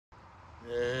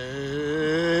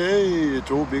Hey, it's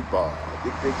old Big Bob,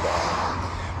 Big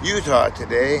Bob. Utah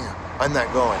today. I'm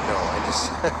not going, no. I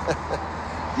just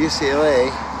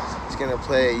UCLA is going to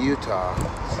play Utah,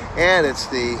 and it's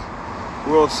the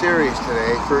World Series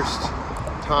today. First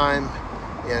time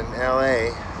in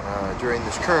LA during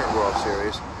this current World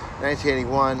Series.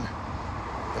 1981.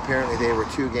 Apparently they were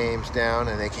 2 games down,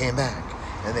 and they came back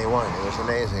and they won. It was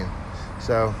amazing.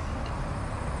 So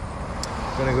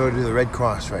I'm going to go do the Red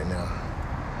Cross right now.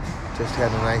 Just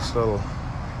had a nice little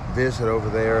visit over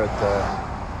there at the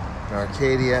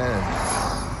Arcadia, and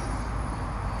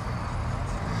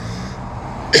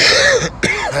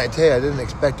I tell you, I didn't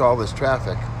expect all this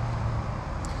traffic.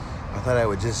 I thought I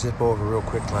would just zip over real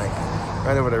quick, like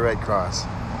right over to Red Cross,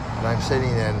 and I'm sitting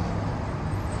in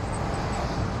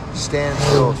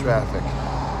standstill traffic,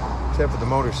 except for the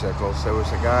motorcycles. There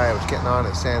was a guy I was getting on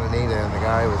at Santa Anita, and the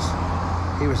guy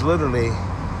was literally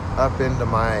up into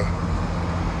my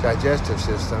digestive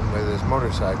system with his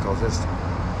motorcycle,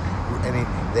 and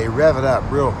they rev it up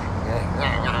real.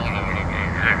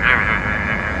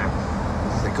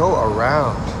 They go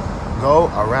around.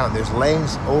 There's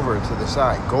lanes over to the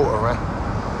side. Go around.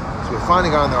 So we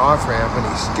finally got on the off ramp, and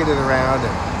he skidded around.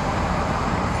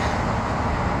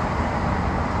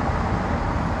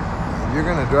 And you're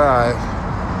gonna drive.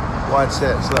 Watch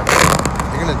this. Look,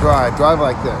 you're gonna drive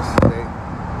like this. Okay?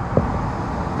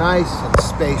 Nice and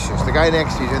spacious. The guy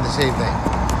next to you doing the same thing.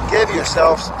 Give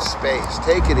yourself some space.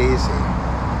 Take it easy.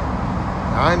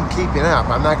 Now, I'm keeping up.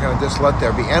 I'm not going to just let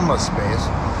there be endless space.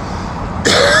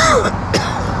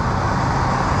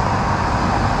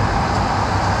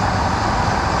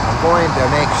 I'm going to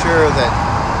make sure that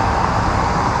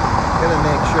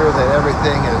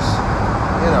everything is,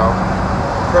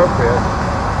 appropriate.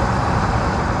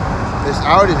 This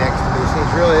Audi next to me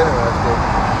seems really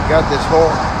interesting. Got this whole,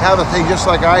 have a thing just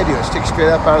like I do. It sticks straight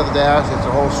up out of the dash. It's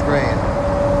a whole screen.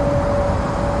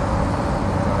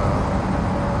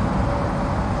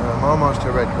 I'm almost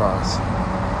to Red Cross.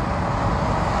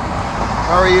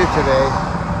 How are you today?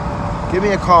 Give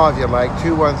me a call if you'd like.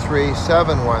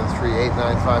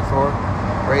 213-713-8954 or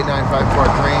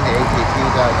 8954-GREEN,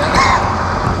 ATT.net.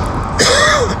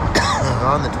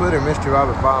 On the Twitter, Mr.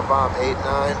 Robert Bob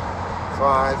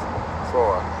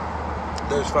 8954.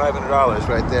 There's $500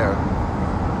 right there.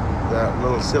 That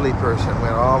little silly person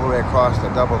went all the way across the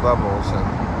double doubles, and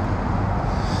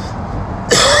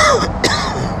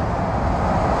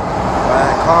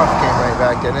that cough came right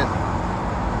back, didn't it?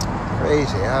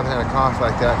 Crazy. I haven't had a cough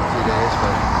like that in a few days,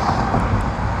 but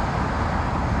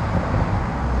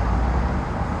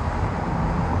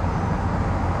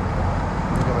I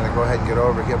think I'm going to go ahead and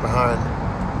get behind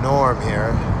Norm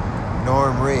here.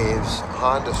 Norm Reeves,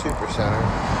 Honda Super Center.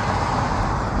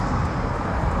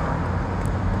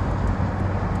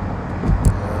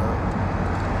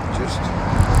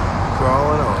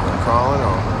 Crawling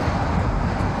over.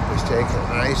 Just take it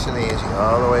nice and easy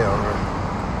all the way over.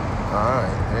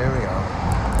 Alright, there we go.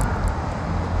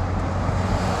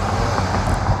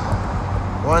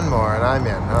 One more and I'm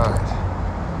in. Alright.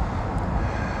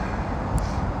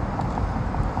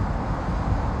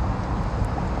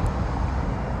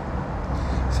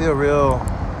 Feel real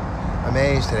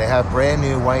amazed that I have brand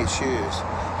new white shoes.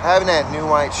 I haven't had new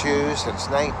white shoes since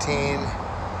well,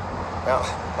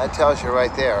 that tells you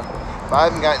right there. I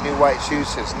haven't got new white shoes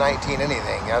since 19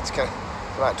 anything. That's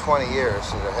about 20 years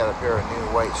since I've had a pair of new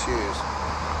white shoes.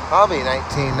 Probably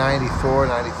 1994,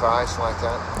 95, something like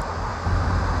that.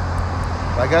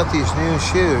 I got these new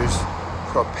shoes,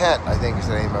 Propet, I think is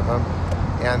the name of them,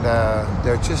 and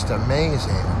they're just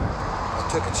amazing. I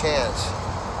took a chance.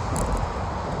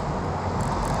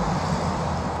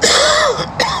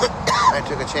 I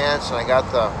took a chance and I got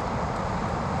the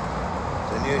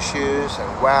new shoes, and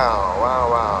wow.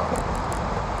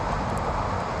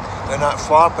 They're not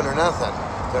flopping or nothing.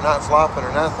 They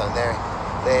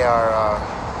are,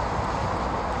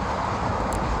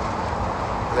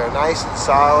 they're nice and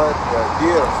solid. They're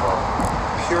beautiful.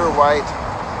 Pure white.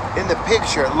 In the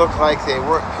picture, it looked like they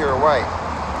weren't pure white.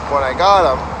 When I got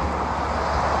them,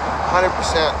 100%,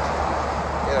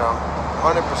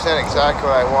 100% exactly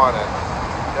what I wanted.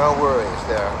 No worries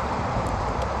there.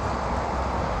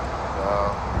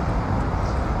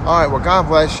 All right, well, God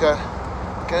bless you.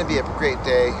 It's going to be a great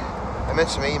day. I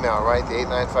mentioned my email, right? The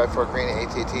 8954green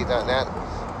at ATT.net.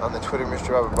 On the Twitter, Mr.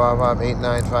 Robert Bob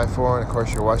 8954. And, of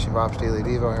course, you're watching Bob's Daily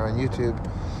Devo here on YouTube.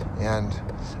 And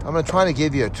I'm going to try to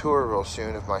give you a tour real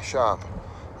soon of my shop.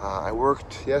 I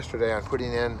worked yesterday on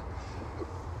putting in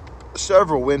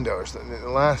several windows. The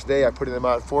last day, I put in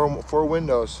about four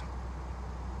windows.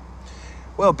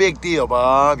 Well, big deal,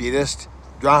 Bob. You just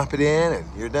drop it in and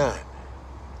you're done.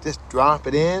 Just drop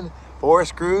it in, 4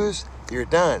 screws, you're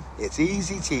done. It's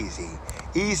easy cheesy,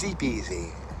 easy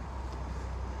peasy.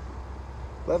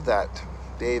 Love that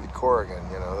David Corrigan,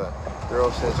 you know, the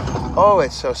girl says, oh,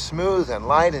 it's so smooth and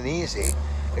light and easy.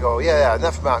 I go, yeah,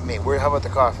 enough about me. How about the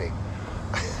coffee?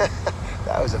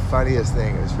 That was the funniest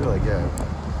thing. It was really good.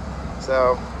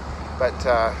 So, but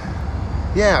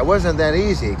yeah, it wasn't that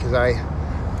easy because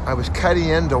I was cutting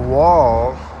into a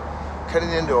wall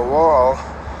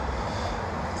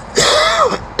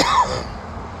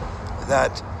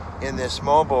that in this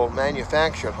mobile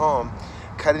manufactured home,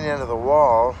 cutting into the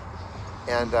wall,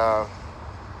 and it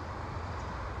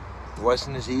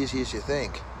wasn't as easy as you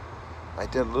think. I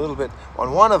did a little bit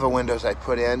on one of the windows I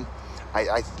put in.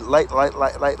 I light.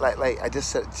 I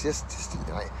just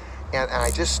and I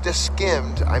just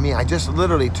skimmed. I mean, I just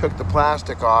literally took the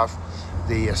plastic off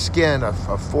the skin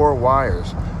of 4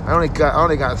 wires. I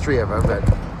only got 3 of them, but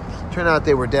it turned out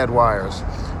they were dead wires.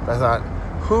 But I thought,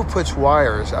 who puts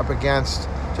wires up against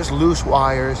just loose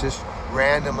wires, just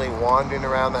randomly wandering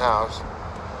around the house?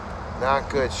 Not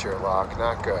good, Sherlock.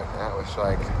 Not good. That was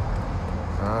like,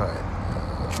 all right.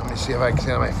 Let me see if I can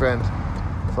see my friend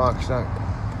Fox Duck.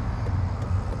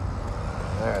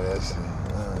 There it is. There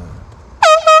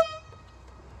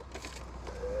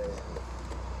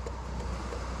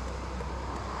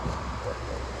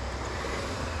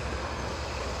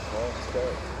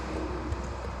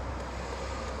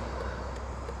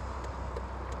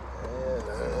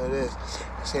it is.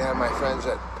 See how my friends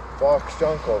at Fox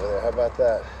Junk over there. How about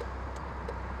that?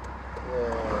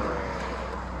 Yeah.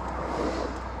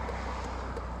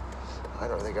 I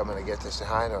don't think I'm going to get this to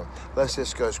high enough. Unless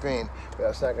this goes green, but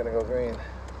it's not going to go green.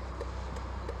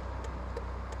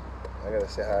 I got to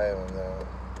say hi to him though.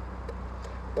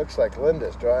 Looks like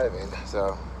Linda's driving,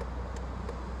 so.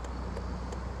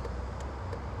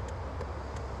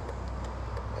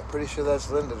 I'm pretty sure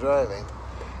that's Linda driving.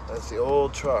 That's the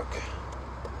old truck.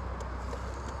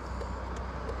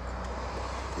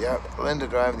 Yep, Linda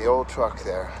driving the old truck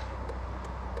there.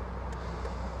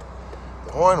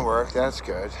 The horn worked, that's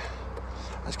good.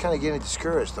 I was kind of getting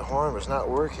discouraged. The horn was not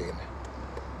working,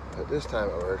 but this time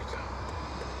it worked.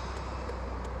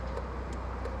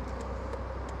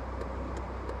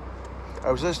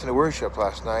 I was listening to worship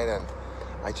last night, and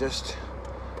I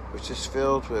was just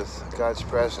filled with God's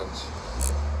presence.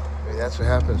 I mean, that's what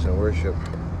happens in worship.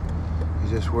 You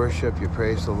just worship, you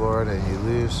praise the Lord, and you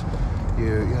lose,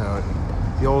 you know,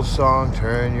 the old song,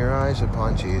 turn your eyes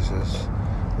upon Jesus,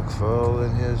 look full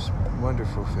in his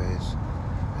wonderful face,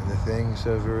 and the things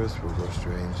of earth will grow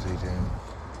strangely dim in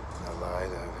the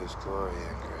light of his glory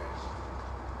and grace.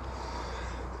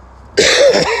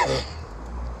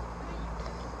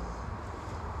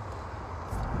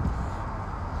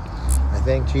 I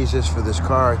thank Jesus for this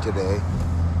car today.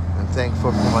 I'm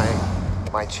thankful for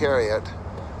my chariot,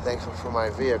 thankful for my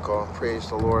vehicle. Praise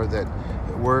the Lord that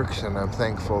it works, and I'm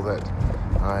thankful that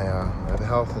I have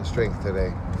health and strength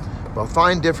today. Well,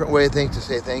 find different things to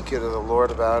say thank you to the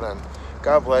Lord about, and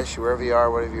God bless you wherever you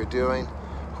are, whatever you're doing.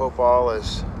 Hope all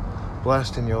is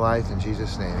blessed in your life in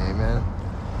Jesus' name. Amen.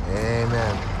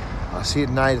 Amen. I'll see you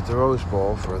tonight at the Rose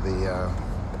Bowl for the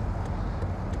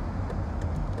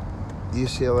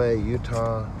UCLA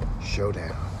Utah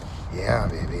Showdown. Yeah,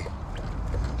 baby.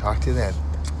 Talk to you then.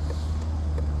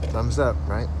 Thumbs up,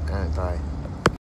 right? All right, bye.